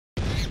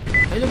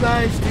Hello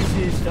guys, this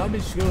is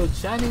DamagedGoods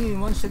signing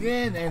in once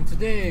again, and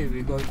today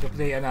we're going to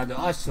play another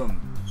awesome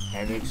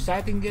and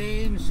exciting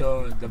game.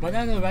 So the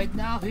banana right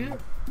now here,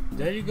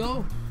 there you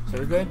go. So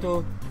we're going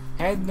to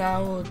head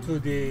now to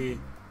the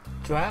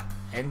track,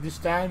 and this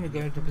time we're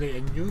going to play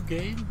a new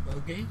game.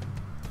 Okay,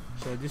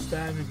 so this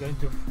time we're going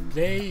to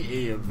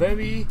play a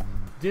very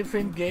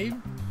different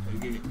game.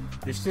 Okay,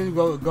 we're still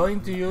going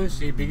to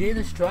use a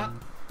beginner's track,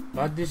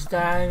 but this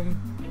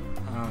time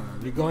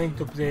we're going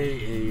to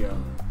play a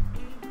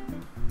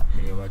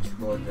what you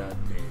call that,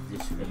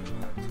 this one.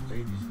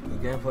 Okay,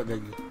 again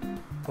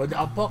for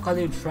the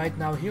apocalypse right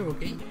now here.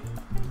 Okay,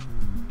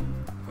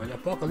 for the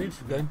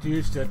apocalypse we're going to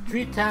use the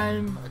three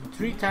time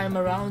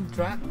around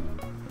track,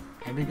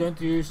 and we're going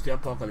to use the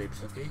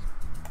apocalypse. Okay,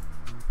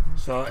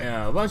 so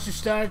once you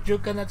start, you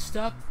cannot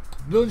stop.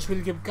 Bloons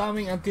will keep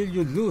coming until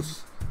you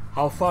lose.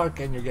 How far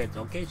can you get?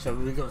 Okay, so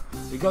we're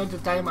going to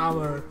time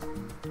our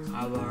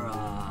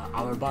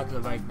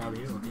battle right now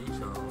here. Okay,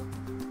 so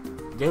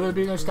there will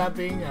be no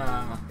stopping.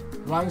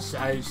 Once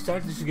I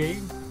start this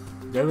game,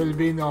 there will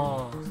be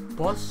no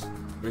pause.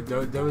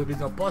 There will be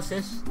no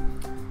pauses.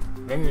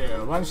 When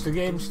once the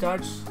game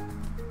starts,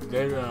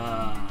 there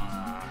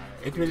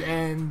it will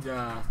end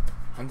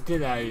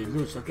until I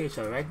lose. Okay,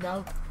 so right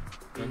now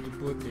I'm going to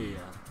put a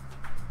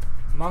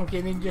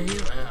monkey ninja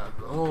here. I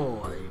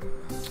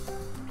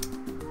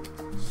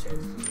said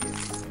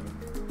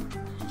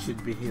it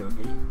should be here.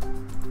 Okay,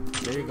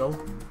 there you go.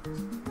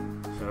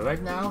 So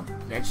right now,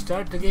 let's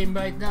start the game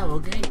right now.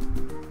 Okay.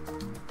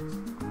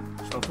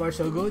 So far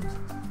so good.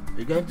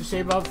 We're going to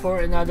save up for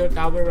another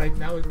tower right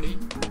now. Okay,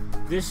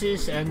 this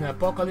is an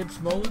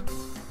apocalypse mode,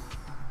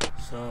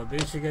 so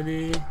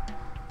basically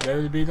there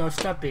will be no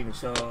stopping.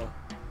 So okay,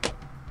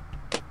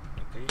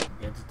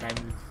 we have to time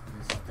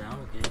this down.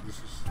 Okay, this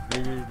is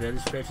really very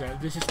special.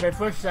 This is my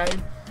first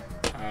time.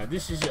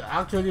 This is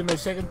actually my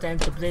second time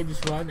to play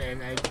this one,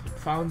 and I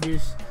found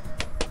this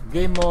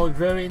game mode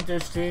very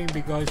interesting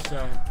because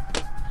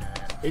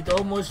it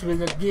almost will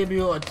not give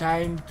you a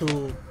time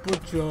to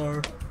put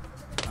your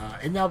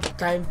enough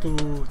time to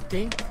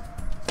think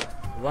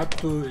what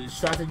to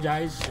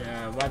strategize,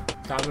 what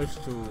towers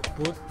to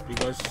put,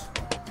 because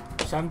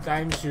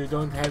sometimes you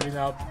don't have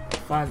enough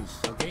funds.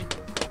 Okay,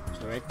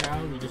 so right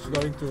now we're just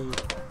going to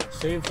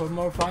save for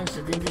more funds.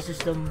 I think this is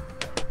the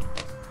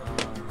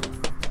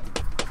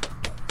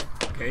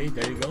okay,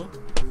 there you go.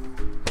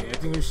 Okay, I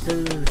think we're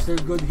still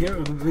good here.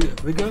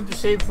 We're going to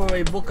save for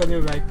a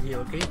buccaneer right here.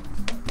 Okay,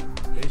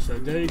 so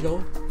there you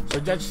go. So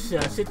just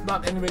sit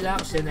back and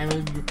relax, and I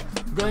will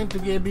going to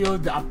give you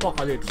the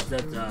apocalypse,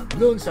 that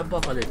Bloons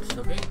apocalypse.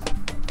 Okay,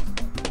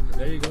 so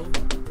there you go.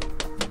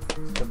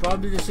 So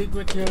probably the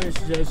secret here is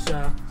just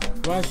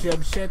once you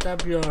have set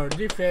up your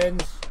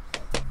defense,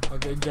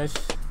 okay,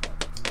 just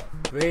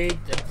wait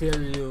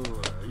until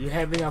you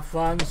have enough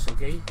funds.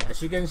 Okay,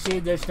 as you can see,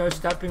 there's no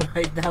stopping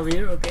right now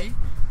here. Okay,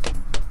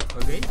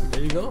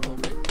 there you go.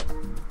 Okay,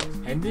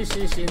 and this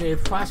is in a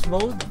fast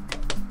mode.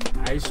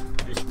 I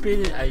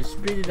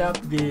speeded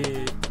up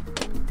the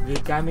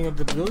coming of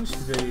the Bloons.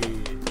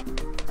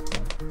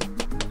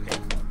 Okay,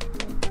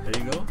 there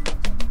you go.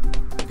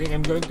 I think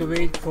I'm going to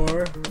wait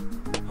for.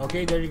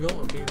 Okay, there you go.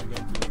 Okay, we're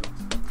going to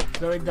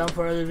slow it down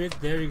for a little bit.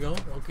 There you go.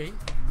 Okay,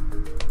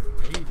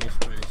 just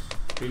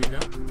speed it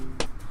up.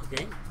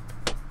 Okay,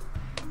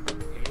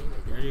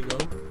 there you go.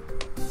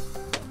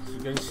 As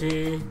you can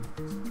see,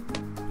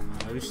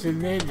 we still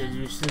need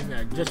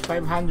just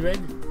 500.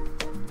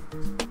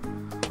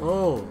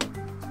 Oh,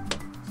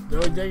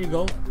 there you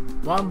go.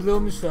 One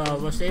Bloons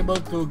was able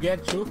to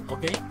get through.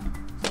 Okay,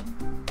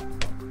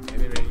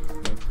 anyway,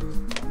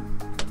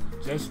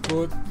 just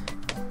put a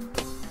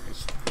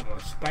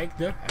spike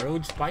there, a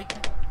road spike,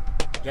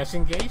 just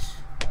in case.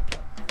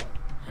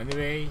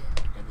 Anyway,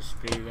 gotta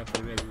speed it up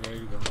a bit. There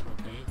you go.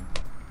 Okay.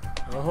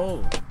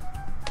 Oh,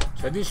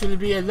 so this will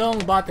be a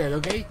long battle.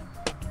 Okay,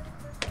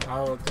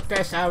 to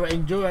test our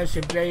endurance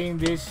in playing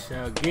this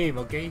game.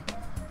 Okay,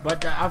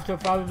 but after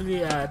probably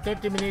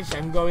 30 minutes,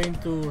 I'm going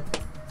to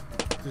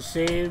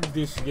save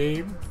this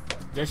game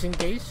just in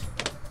case.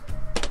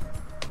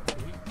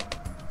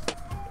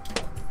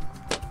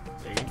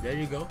 Okay, there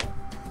you go.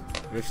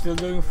 We're still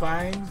doing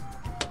fine.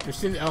 We're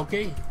still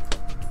okay.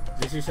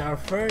 This is our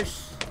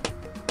first.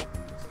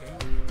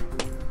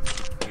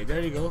 Okay,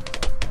 there you go.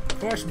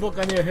 First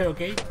buccaneer here.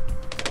 Okay,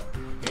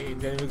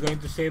 then we're going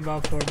to save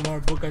up for more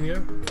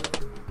buccaneer.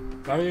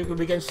 Probably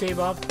we can save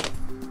up.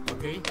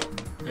 Okay,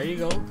 there you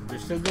go. We're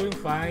still doing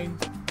fine.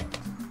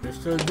 We're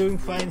still doing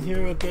fine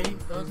here. Okay.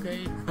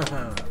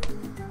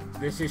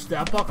 This is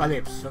the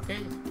apocalypse.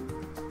 Okay,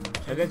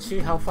 so let's see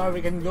how far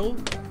we can go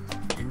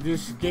in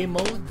this game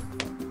mode.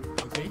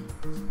 Okay,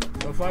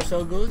 so far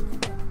so good.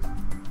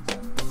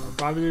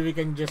 Probably we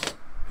can just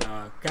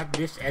cut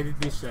this, edit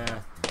this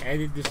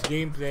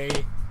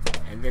gameplay,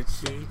 and let's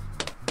see.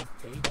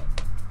 Okay,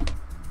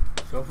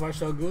 so far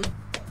so good.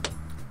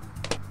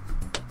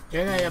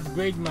 Can I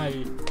upgrade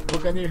my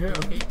buccaneer here?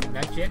 Okay,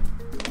 not yet.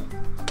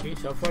 Okay,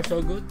 so far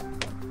so good.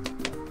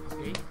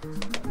 Okay,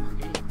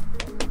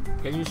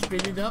 Can you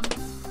speed it up?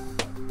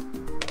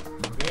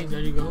 Okay, there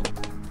you go.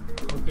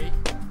 Okay,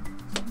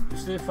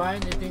 still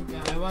fine. I think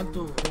I want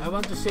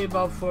to save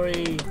up for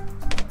a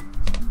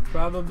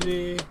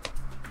probably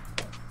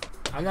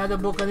another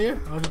Buccaneer,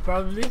 or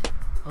probably.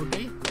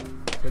 Okay,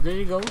 so there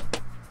you go.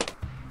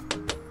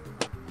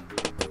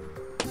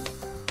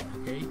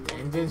 Okay,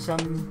 and then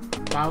some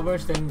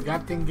towers and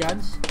Gatling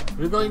guns.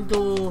 We're going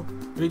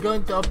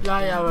to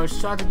apply our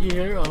strategy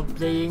here of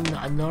playing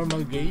a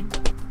normal game.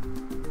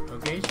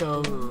 Okay,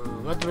 so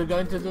what we're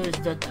going to do is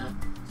that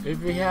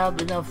if we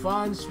have enough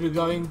funds, we're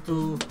going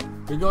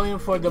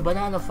for the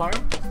banana farm.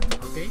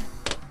 Okay,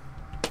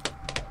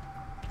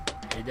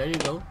 there you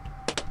go.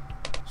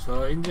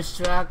 So in this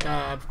track,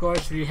 of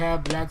course, we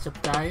have lots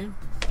of time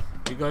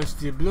because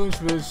the balloons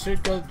will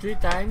circle 3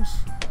 times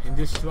in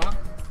this track.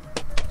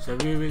 So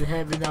we will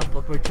have enough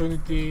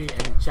opportunity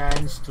and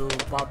chance to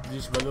pop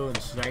these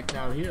balloons right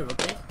now here.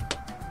 Okay,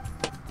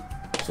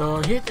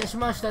 so hit and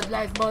smash that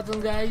like button,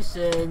 guys,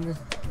 and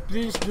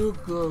please do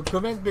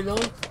comment below.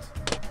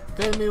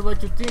 Tell me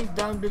what you think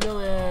down below,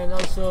 and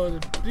also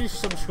please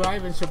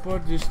subscribe and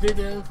support this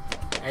little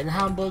and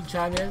humble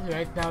channel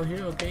right now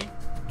here. Okay,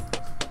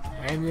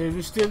 and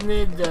we still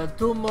need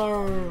 2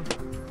 more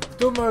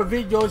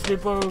videos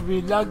before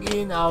we log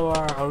in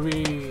our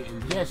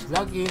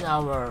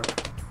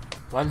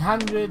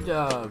 100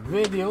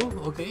 video.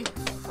 Okay,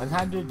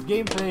 100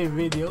 gameplay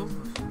video.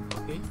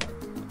 Okay,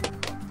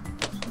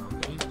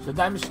 so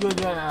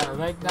DamagedGoods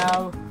right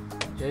now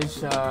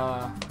is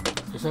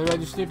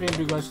already sleeping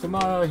because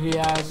tomorrow he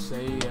has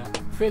a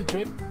field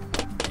trip.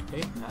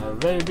 Okay, a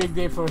very big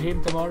day for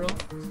him tomorrow.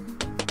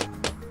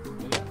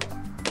 Okay,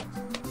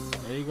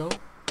 there you go.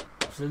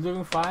 Still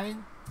doing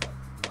fine.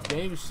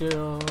 Okay, we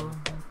still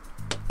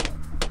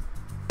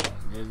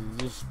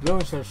these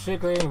balloons are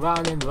circling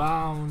round and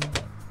round,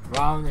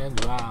 round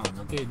and round.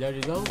 Okay, there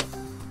you go.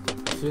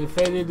 Still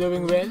fairly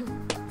doing well.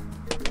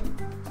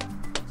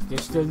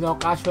 There's still no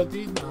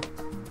casualty,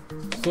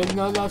 still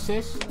no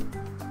losses.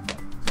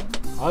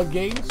 All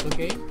gains.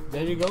 Okay,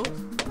 there you go.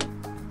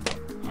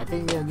 I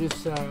think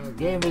this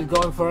game will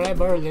go on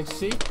forever. Let's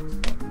see.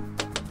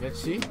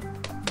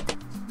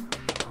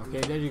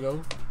 Okay, there you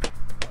go.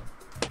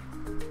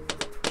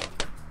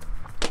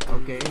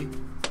 Okay,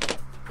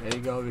 there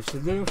you go. We're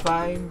still doing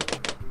fine.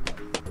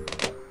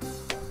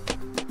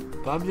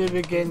 Probably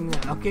we can.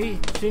 Okay,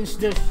 since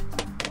this,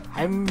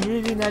 I'm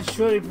really not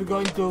sure if we're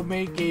going to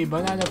make a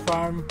banana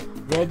farm,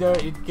 whether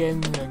it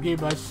can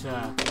give us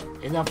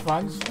enough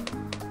funds,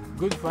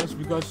 good funds,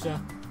 because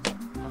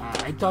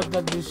I thought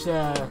that this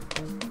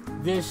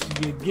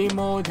game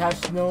mode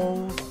has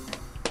no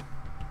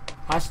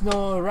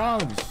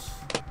rounds,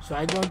 so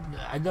I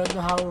don't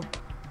know how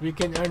we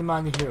can earn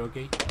money here.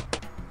 Okay,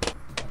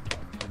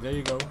 so there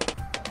you go.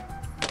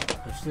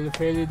 I'm still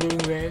fairly doing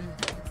well.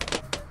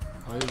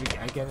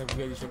 I can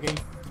upgrade this. Okay,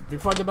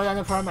 before the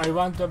banana farm, I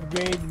want to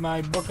upgrade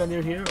my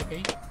Buccaneer here.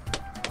 Okay,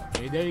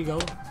 there you go.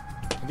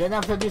 And then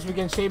after this, we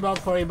can save up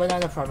for a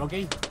banana farm.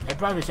 Okay, I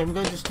promise I'm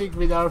going to stick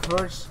with our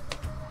first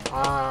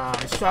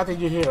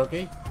strategy here.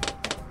 Okay,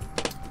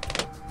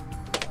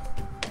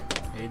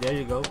 there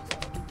you go.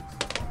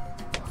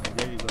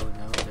 There you go.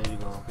 Now there you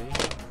go. Okay,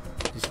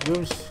 these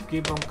balloons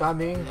keep on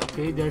coming.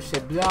 Okay, there's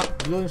a black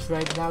balloons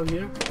right now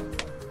here.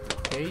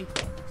 Okay,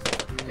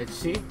 let's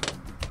see.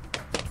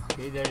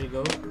 Okay, there you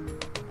go.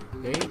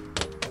 Okay,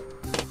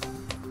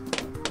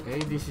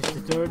 this is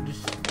the third.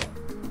 This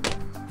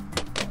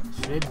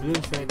red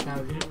balloons right now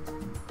here.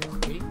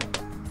 Okay,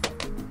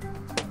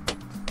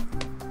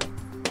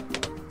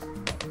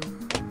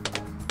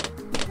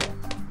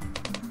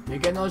 we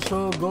can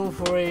also go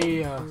for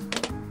a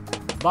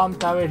bomb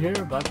tower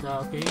here, but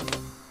okay,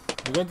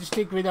 we're going to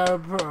stick with our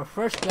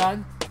first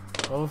plan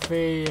of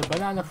a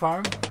banana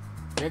farm.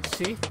 Let's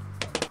see,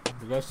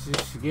 because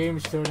this game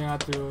is turning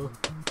to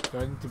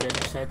be an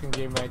exciting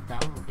game right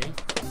now. Okay,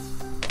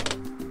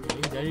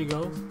 there you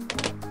go.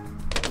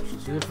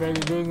 Still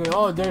fairly doing it.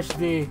 Oh, there's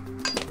the.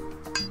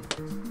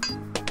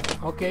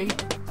 Okay,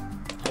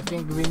 I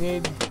think we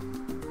need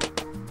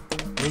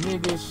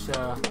this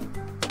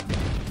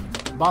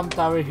bomb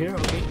tower here.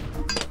 Okay,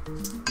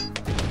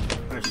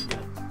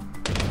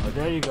 oh,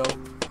 there you go.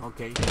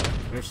 Okay,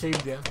 we're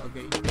safe there.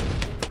 Okay,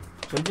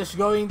 so just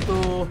going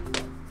to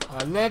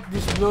let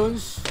these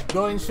balloons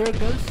go in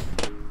circles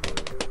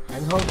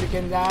and hope we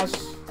can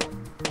last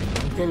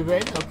until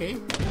when. Okay,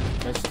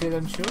 that's still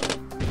unsure.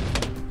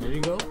 There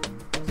you go.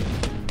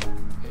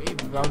 Okay,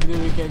 probably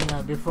we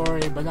can before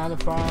a banana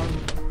farm.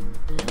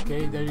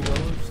 Okay, there you go.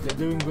 Still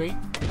doing great.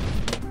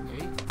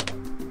 Okay,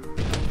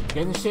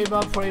 can you save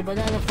up for a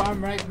banana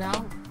farm right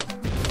now?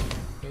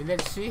 Okay,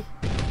 let's see.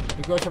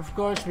 Because of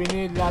course we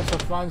need lots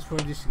of funds for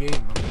this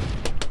game.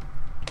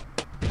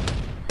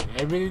 Okay,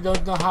 I really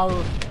don't know how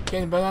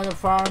can banana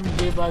farm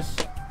give us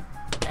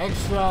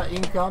extra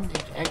income,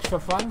 extra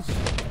funds.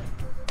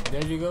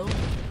 There you go.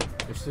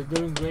 We're still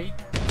doing great.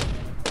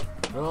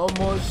 We're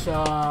almost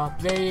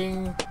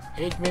playing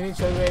 8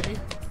 minutes already.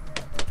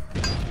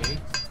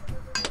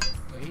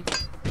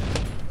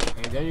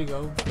 Okay, there you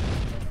go.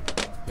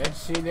 Let's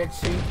see.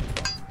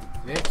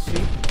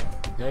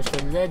 There's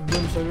the lead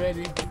blooms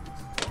already.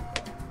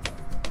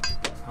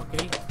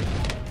 Okay.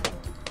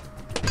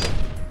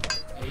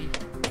 Okay.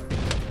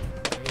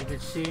 Okay,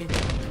 let's see.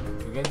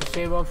 We're going to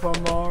save up for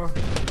more.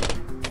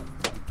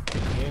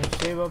 We're going to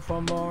save up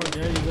for more.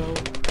 There you go.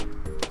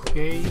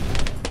 Okay.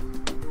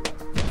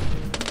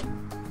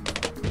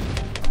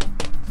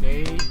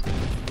 Okay.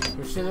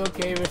 We're still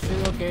okay. We're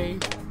still okay.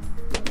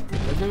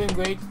 We're doing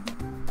great.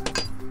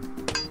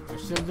 We're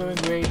still doing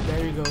great.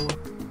 There you go.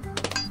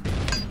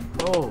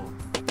 Oh.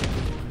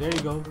 There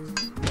you go.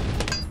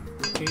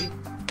 Okay.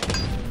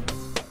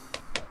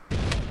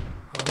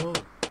 Oh.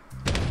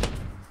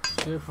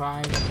 Still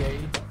fine. Okay.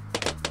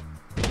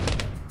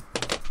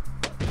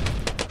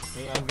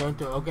 Okay, I'm going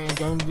to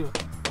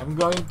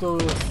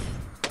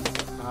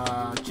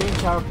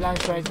change our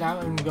plans right now.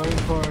 I'm going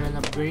for an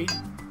upgrade.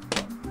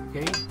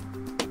 Okay.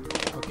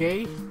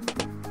 Okay.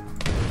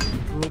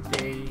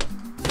 Put a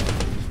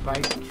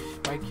spike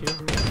here.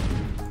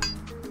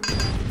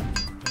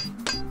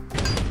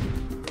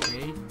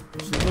 Okay.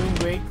 Still doing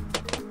great.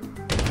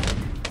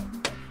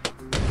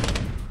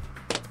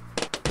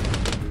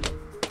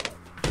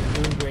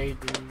 Still doing great.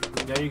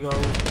 There you go.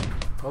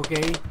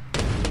 Okay.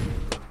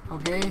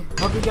 Okay.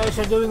 Hope you guys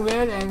are doing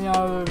well, and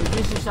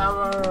this is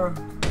our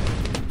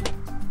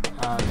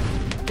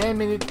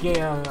 10-minute game.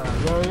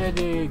 We're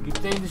already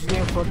playing this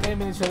game for 10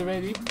 minutes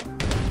already.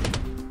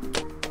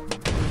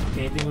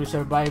 Okay, I think we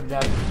survived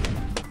those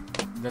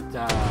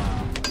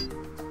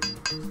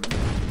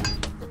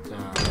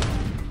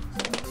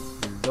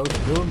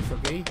blooms.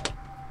 Okay.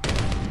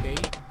 Okay.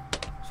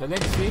 So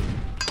let's see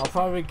how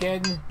far we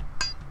can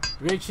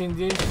reach in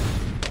this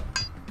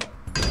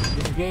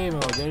game.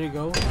 Oh, there you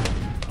go.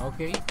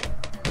 Okay.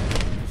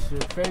 So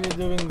fairly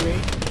doing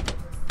great.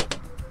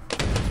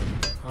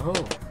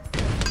 Oh.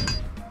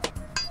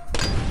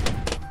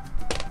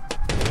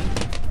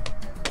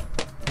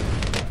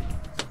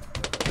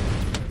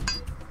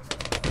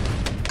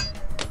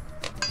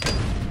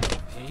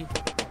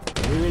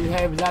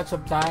 Have lots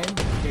of time.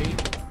 Okay,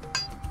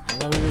 I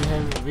know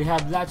we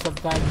have lots of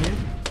time here.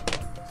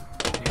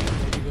 Okay,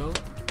 there you go.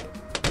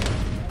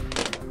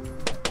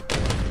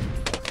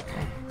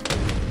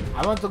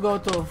 I want to go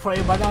for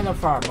a banana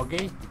farm.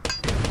 Okay,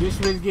 this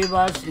will give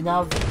us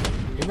enough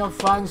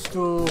funds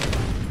to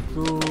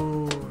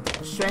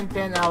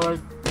strengthen our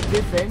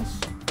defense.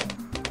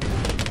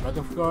 But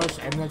of course,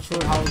 I'm not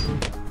sure how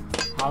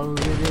will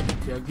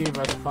it give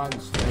us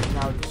funds right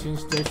now,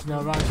 since there's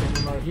no runs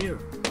anymore here.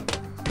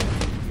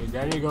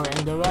 There you go,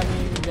 and the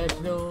running, let's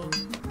do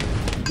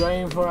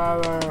going for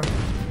our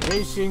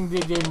racing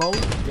DJ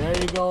mode. There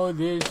you go,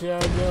 these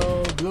are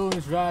the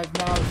balloons right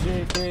now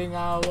circling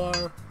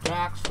our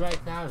tracks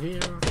right now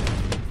here.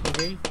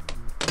 Okay.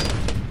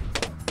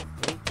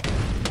 Okay.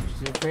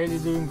 Still fairly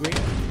doing great.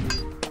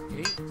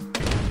 Okay.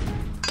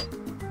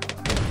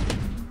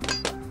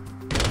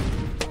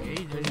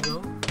 Okay, there you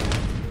go.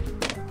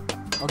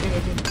 Okay, I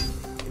think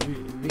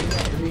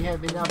we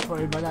have enough for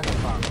a banana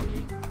farm.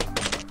 Okay.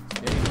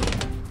 There you go.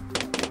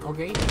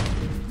 Okay.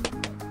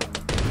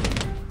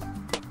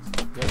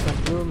 There's some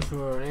blooms who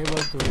were able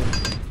to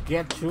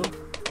get through.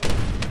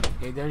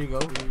 Okay, there you go.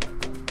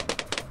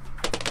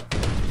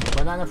 So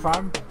banana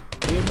farm,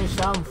 give me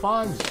some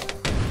funds.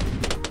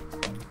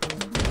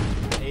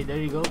 Okay, there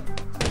you go.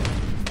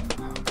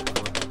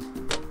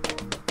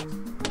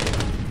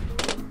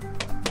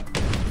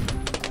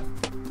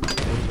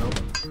 There you go.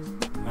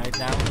 Right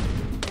now,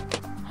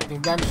 I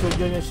think Damaged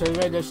Junior is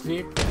already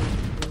asleep.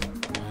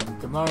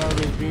 Tomorrow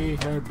will be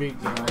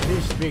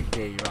his big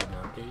day rather.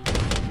 Okay.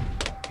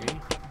 Okay.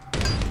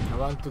 I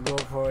want to go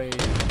for a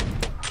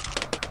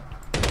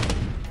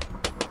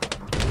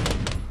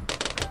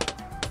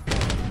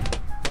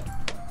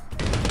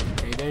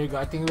okay, there you go.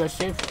 I think we're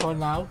safe for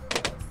now.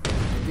 I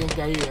think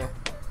I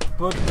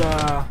put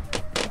the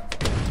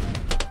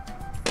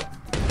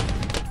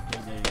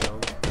okay, there you go.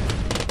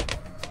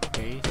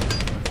 Okay,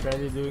 we're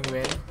fairly doing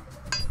well.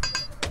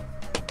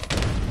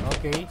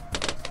 Okay.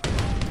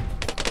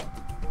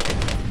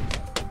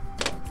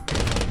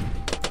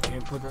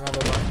 Put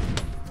another one.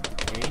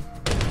 Okay,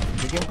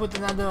 we can put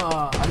another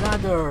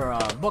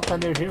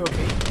buccaneer here.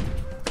 Okay,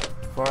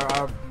 for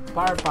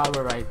our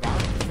power right now.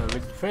 So we're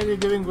fairly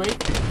doing great.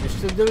 We're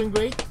still doing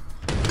great.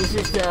 This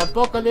is the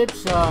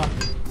apocalypse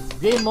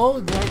game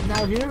mode right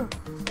now here.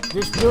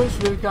 These blooms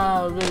will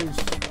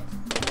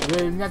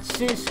not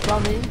cease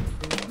coming.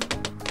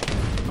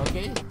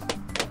 Okay,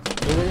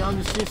 they will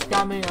only cease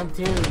coming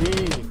until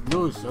we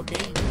lose.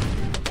 Okay.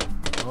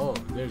 Oh,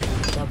 there's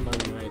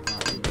somebody right now.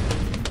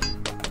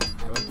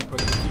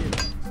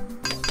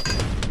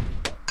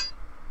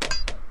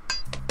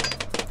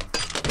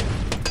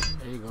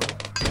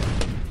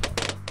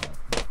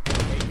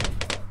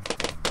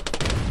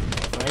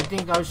 I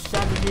think our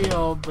strategy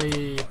of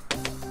building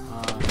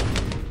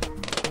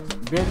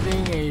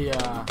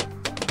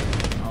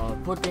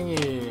putting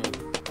a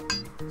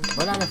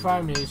banana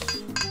farm is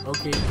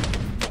okay.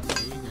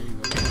 Okay, there you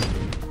go.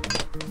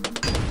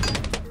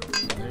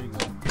 There you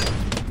go.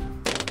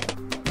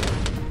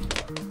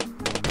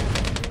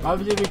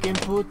 Probably we can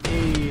put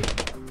a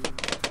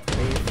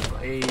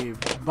a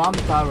bomb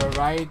tower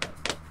right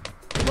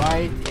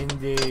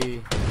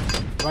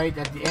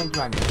at the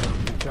entrance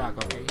of the track.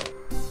 Okay,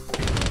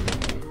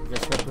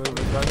 that's what we're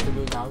going to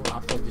do now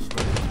after this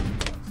one.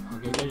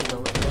 Okay, there you go.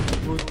 I'm going to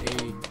put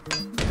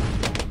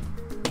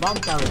a bomb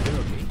tower here.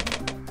 Okay,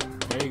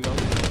 there you go.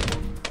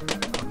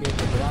 Okay,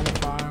 the banana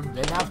farm.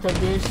 Then after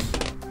this,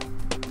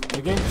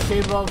 we're going to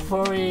save up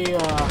for a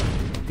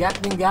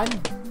Gatling gun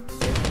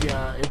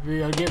if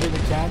we are given a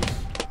chance.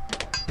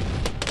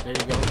 There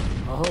you go.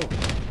 Oh,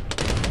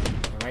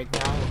 right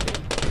now, okay.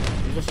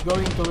 We're just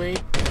going to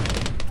wait.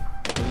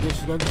 We're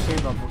just going to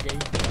save up, okay.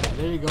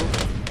 There you go.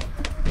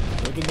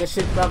 We can just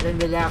sit back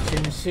and relax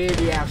and see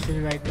the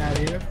action right now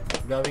here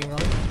going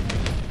on.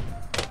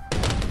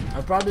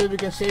 And probably we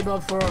can save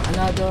up for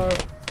another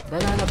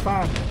banana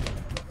farm.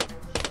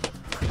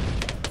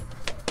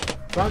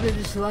 Probably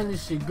this one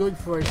is good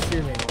for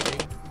streaming, okay.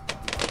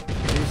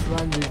 This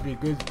one will be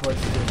good for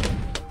streaming.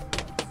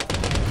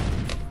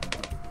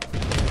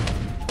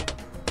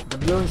 The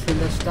balloons will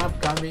not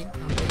stop coming.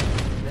 Okay,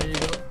 there you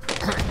go.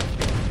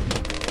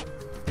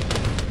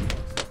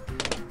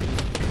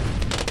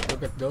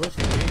 Look at those.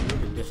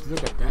 Okay, just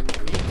look at that.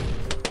 Okay.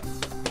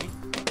 Okay.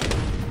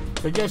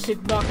 So just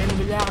sit back and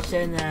relax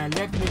and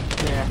let me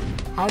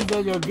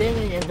handle your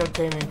gaming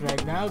entertainment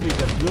right now with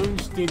the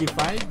Bloons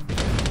TD5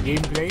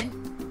 gameplay.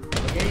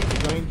 Okay,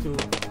 we're going to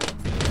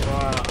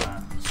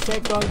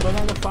second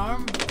banana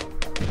farm.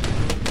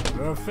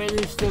 We're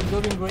fairly still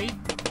doing great.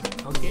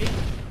 Okay.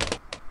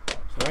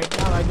 So right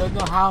now I don't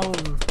know how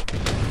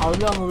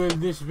long will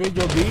this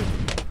video be.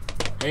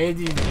 I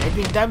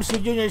think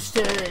DamagedGoods Jr. is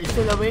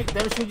still awake.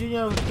 DamagedGoods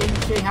Jr., can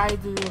you say hi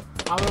to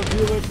our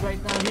viewers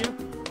right now here?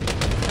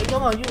 Hey,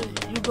 come on, you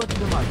go to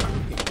the mic.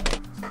 Okay.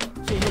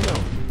 Say hello.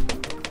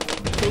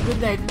 Say good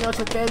night and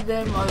also tell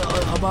them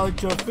about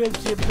your field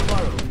trip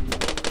tomorrow.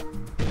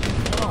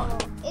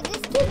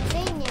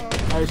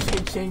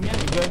 Kidsania,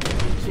 you're going to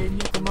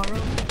Kidsania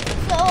tomorrow?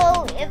 So,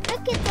 if the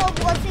kids are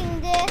watching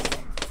this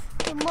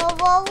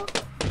tomorrow,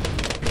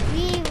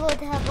 we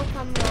would have a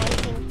camera, I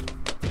think.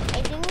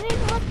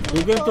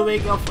 We're going to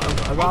wake up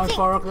around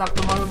 4 o'clock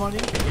tomorrow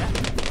morning? Yeah?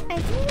 I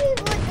think we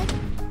would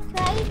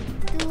try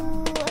to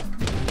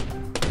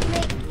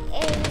make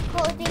a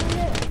recording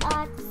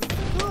at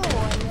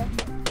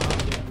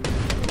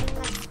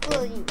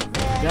school.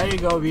 There you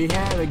go, we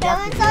have a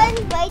parents are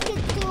invited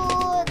to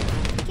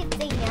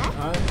Kidsania.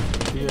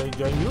 Will I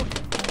join you?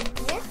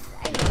 Yes,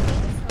 I think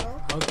so.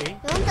 Okay. You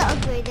want to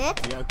upgrade it?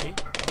 Yeah, okay.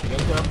 We're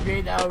going to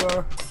upgrade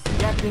our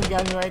Gatling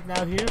gun right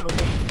now here,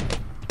 okay?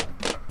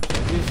 So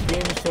this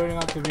game is turning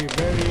out to be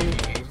very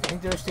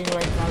interesting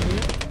right now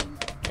here.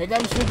 Hey,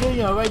 DamagedGoods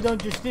Jr., why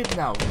don't you sleep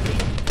now? Okay?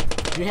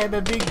 You have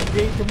a big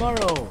day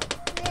tomorrow.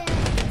 Yeah,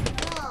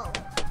 no.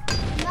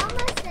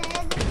 Mama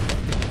said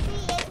she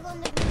is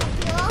going to be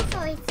mature, so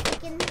she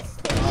can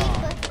sleep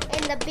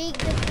in the big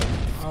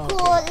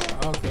school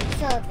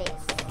service.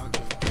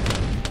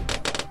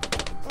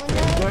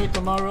 Enjoy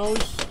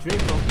tomorrow's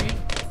trip, okay?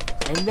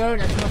 And learn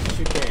as much as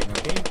you can,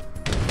 okay?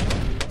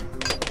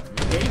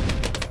 Okay?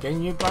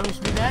 Can you promise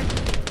me that?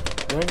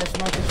 Learn as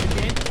much as you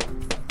can?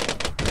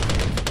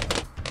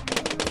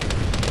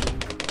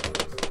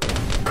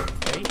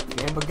 Okay,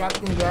 we have a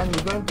Gatling gun.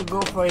 We're going to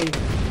go for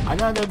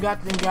another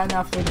Gatling gun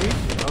after this.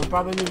 Or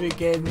probably we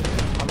can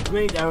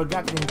upgrade our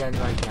Gatling gun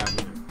right now.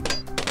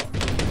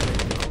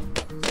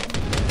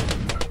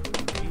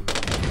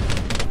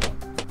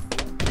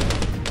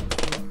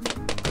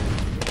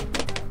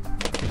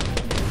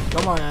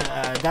 Come on,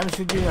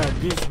 DamagedGoods Jr.,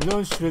 these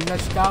balloons will not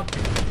stop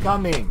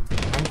coming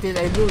until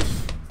I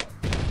lose.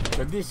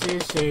 So this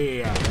is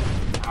a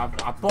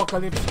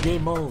apocalypse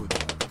game mode.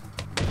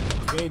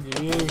 Okay,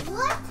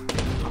 what?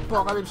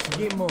 Apocalypse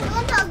game mode. You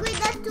want to upgrade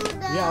that to the...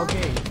 Yeah,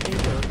 okay,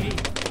 later, okay.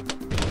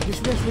 These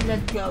balloons will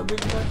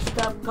not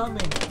stop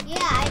coming. Yeah,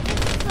 I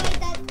just tried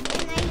that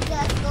and I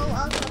just go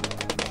out of it.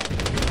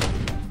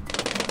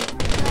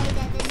 Tried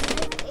that and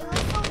it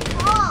was so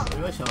hard. It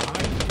was so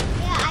hard.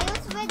 Yeah, I was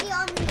already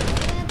on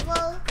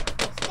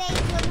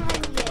stage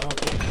 100.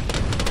 Okay.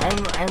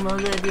 I'm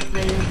already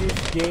playing this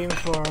game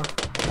for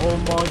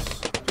almost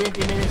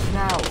 20 minutes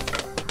now.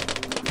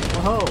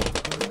 Oh.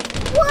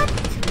 What?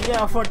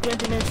 Yeah, for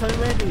 20 minutes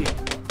already.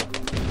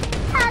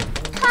 That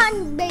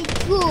can't be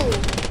true.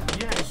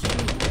 Yeah, see.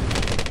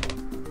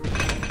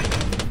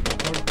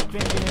 For 20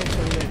 minutes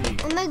already.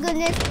 Oh my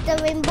goodness, the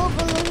rainbow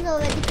balloons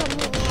already coming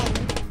in.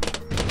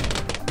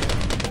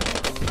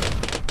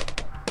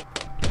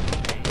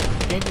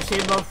 Going to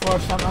save up for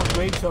some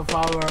upgrades of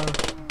our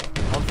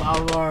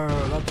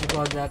what you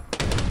call that,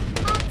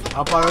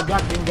 of our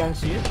Gatling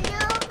guns here. You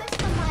know,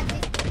 Mr.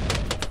 Magic.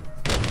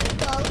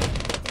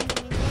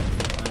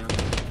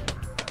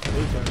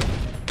 Later.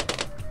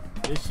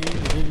 Let's see,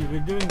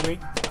 we're doing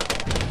great.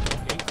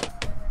 Okay.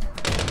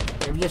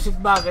 If you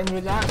sit back and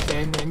relax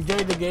and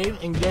enjoy the game,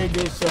 enjoy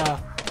this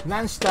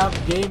non-stop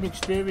game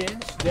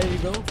experience. There you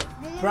go.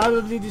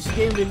 Probably this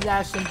game will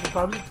last until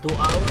probably 2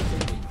 hours.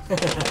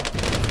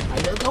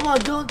 Come on,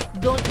 don't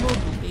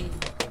move, okay?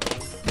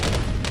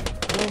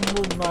 Don't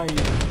move my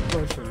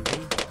cursor,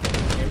 okay?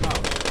 My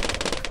mouse.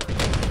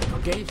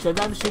 Okay, so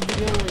that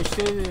video is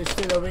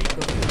still awake.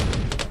 Okay,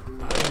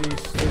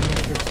 he's still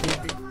not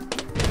sleeping.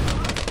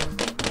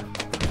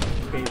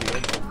 Okay,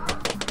 good.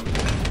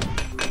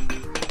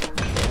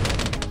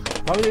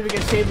 Probably we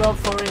can save up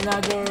for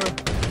another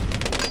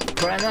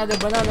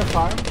banana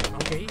farm.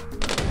 Okay,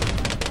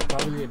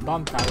 probably a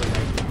bomb tower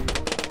right now.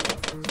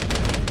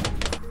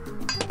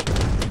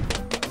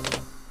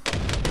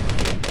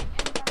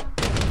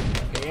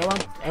 Okay,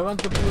 I want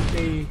to put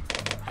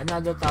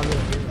another tower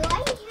here. Do I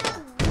hear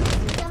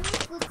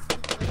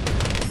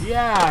DamagedGoods?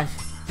 Yeah,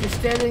 she's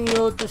telling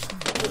you to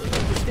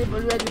sleep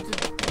already,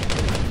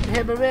 to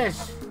have a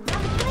rest.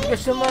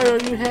 Because tomorrow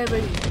you have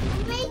a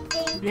big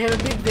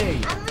day.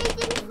 I'm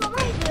waiting for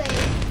my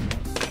grade.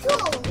 So,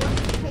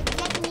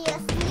 get me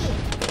asleep.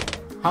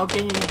 How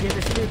can you get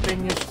asleep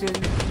when you're still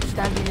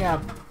standing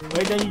up?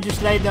 Why don't you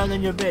just lie down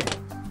on your bed?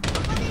 How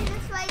about I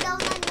just lie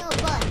down on your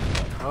butt?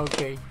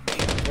 Okay,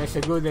 that's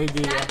a good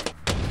idea.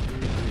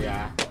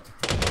 Yeah.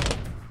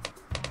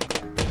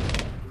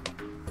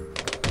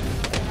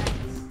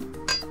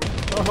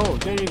 Oh,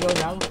 there you go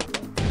now.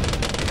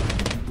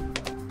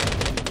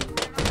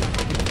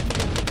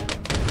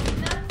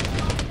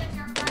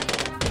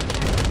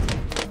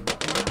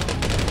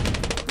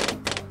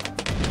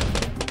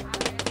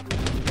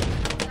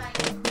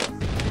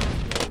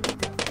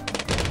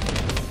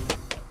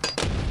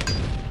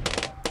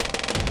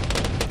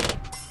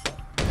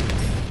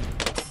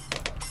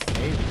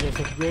 Okay, we just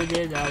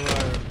upgraded our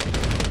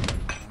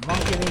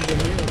monkey ninja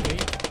here, okay?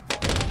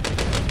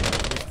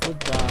 Just put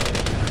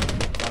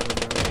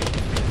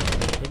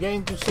we're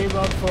going to save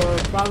up for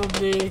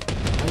probably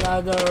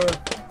another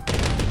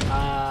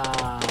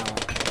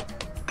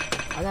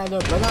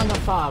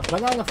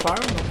banana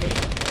farm, okay?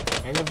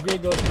 And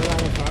upgrade those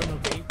banana farm,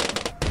 okay?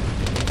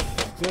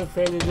 Still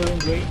fairly doing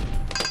great.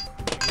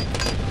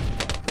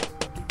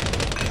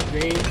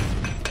 Upgrade.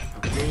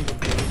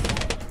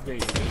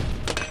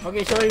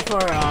 Okay, sorry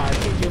for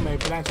changing my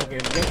plans. Okay,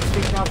 let's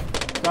stick now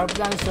to our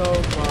plans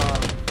of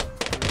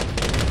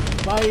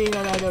buying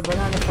another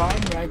banana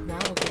farm right now.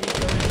 Okay,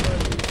 sorry for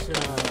this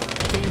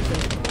change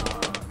of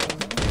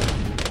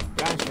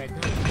plans right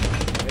now.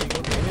 Very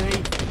good. Anyway,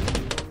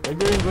 we're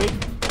doing great.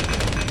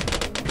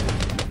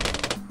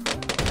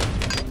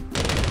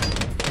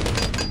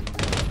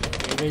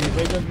 Okay,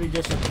 why don't we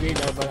just upgrade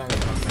our banana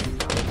farm right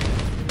now?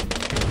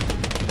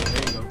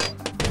 There you go.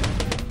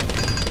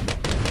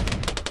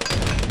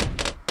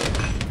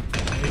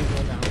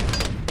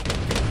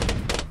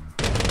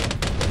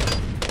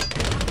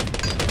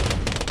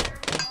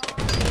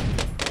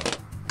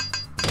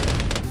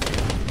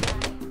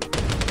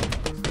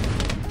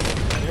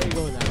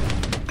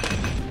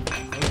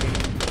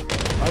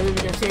 We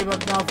can save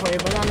up now for a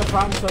banana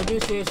farm. So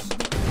this is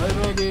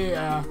already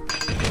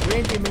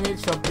 20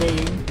 minutes of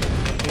playing.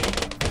 Okay,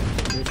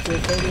 we're still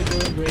fairly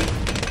doing great.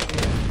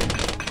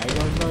 I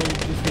don't know if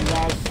this will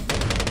last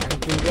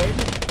until when.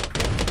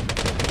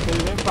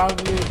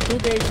 Probably 2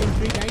 days and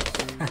 3 nights.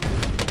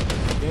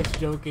 Just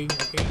joking.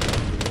 Okay.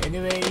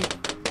 Anyway,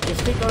 just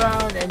stick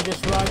around and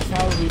just watch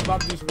how we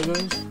pop these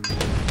balloons.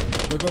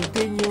 The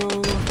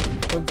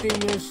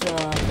continuous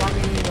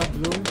popping of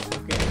balloons.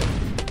 Okay.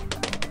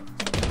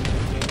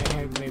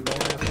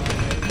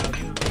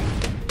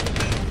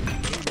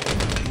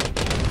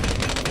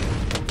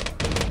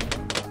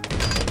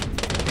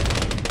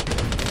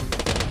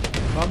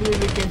 Probably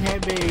we can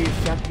have a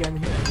shotgun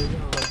here. I don't know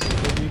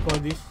what do you call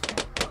this?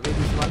 Okay,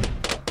 this one.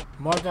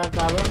 Mortar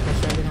tower for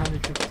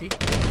 750.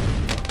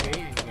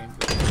 Okay, again.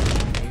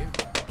 Here.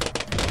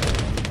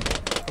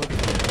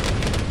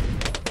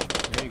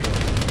 There you go.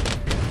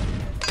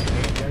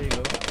 Okay, there you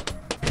go.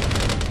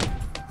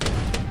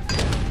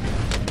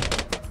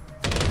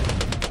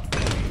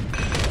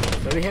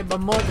 So we have a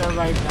mortar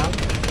right now.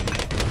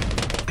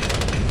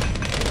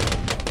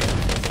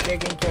 It's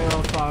taking care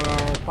of our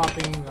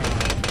popping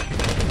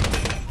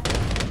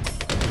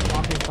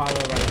power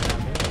right now.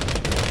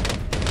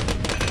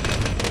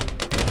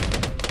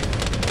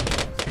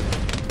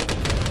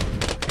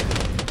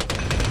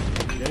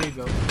 There you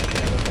go.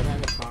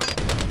 Banana farm.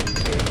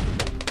 Okay.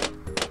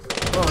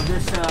 Oh,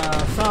 there's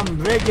some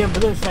radiant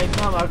balloons right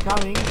now are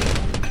coming.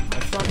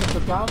 Are starting to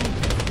come.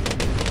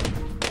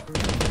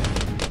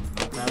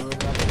 I will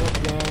not put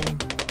them.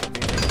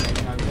 Okay,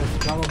 now there's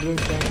some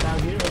balloons right now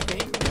here,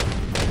 okay?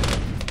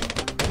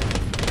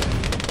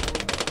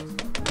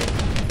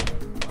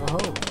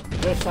 Oh,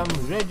 there's some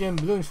radiant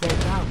balloons right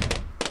now.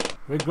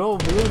 We grow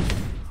balloons.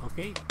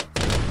 Okay.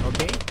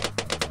 Okay.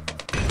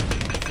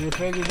 Still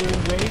fairly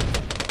doing great.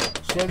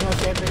 Still no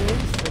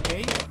evidence.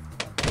 Okay.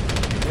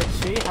 Let's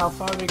see how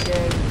far we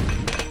can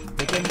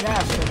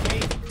last.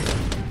 Okay.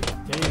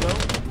 There you go.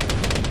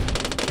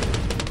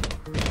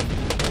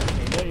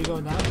 Okay, there you go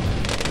now.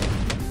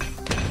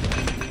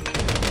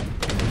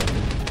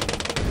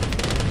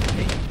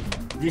 Okay.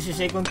 This is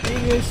a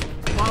continuous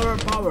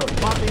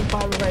popping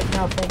power right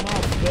now from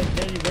us.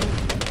 There you go.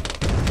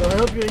 So I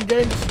hope you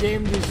enjoyed this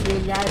game. This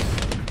will last,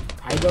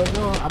 I don't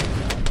know, up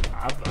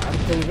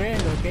until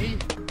when, okay?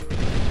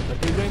 But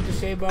we're going to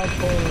save up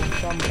for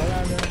some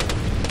banana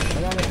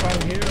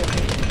farm here,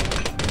 okay?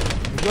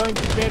 going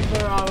to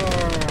prepare our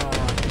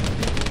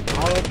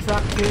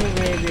truck here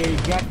with a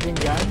Gatling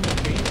gun.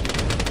 Okay,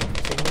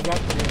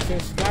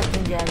 since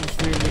Gatling gun is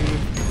really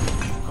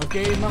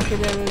okay. Monkey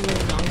level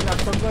unlock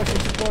some version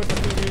support.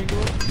 Okay, there you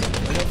go.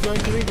 We're not going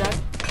to read that.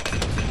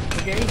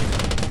 Okay,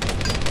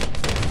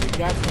 we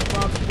got to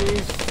pop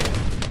this.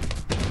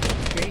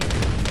 Okay,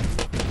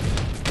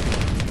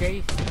 okay.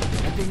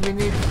 I think we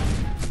need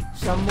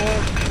some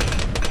more.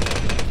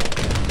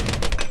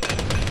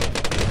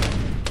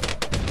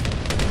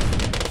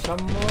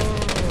 Some more.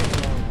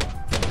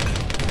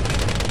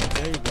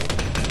 There you go.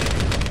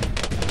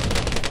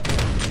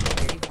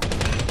 Okay.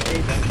 Okay,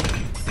 done.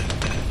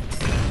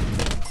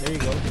 There you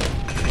go.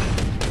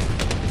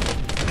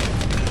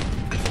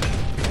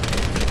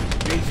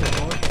 Create some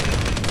more.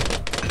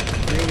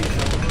 Create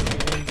some more.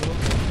 There you go.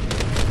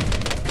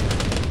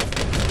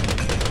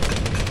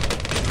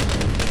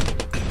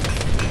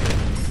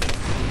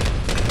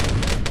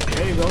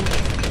 There you go.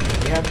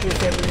 We have 2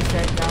 7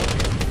 right now.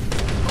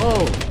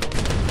 Oh!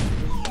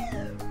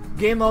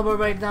 Game over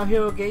right now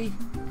here, okay?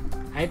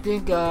 I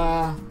think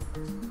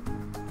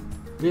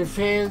we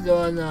failed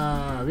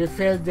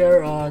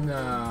there on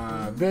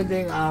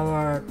building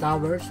our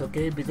towers,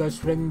 okay?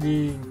 Because when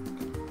the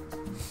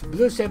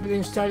Blue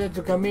Zeppelin started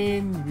to come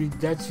in,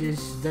 that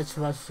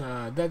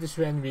is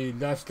when we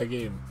lost the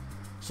game.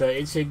 So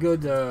it's a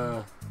good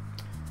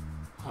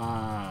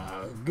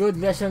good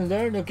lesson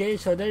learned, okay?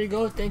 So there you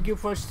go. Thank you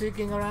for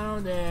sticking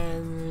around,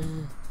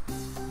 and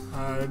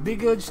be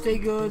good, stay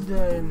good,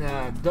 and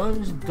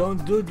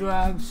don't do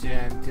drugs.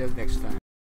 Until next time.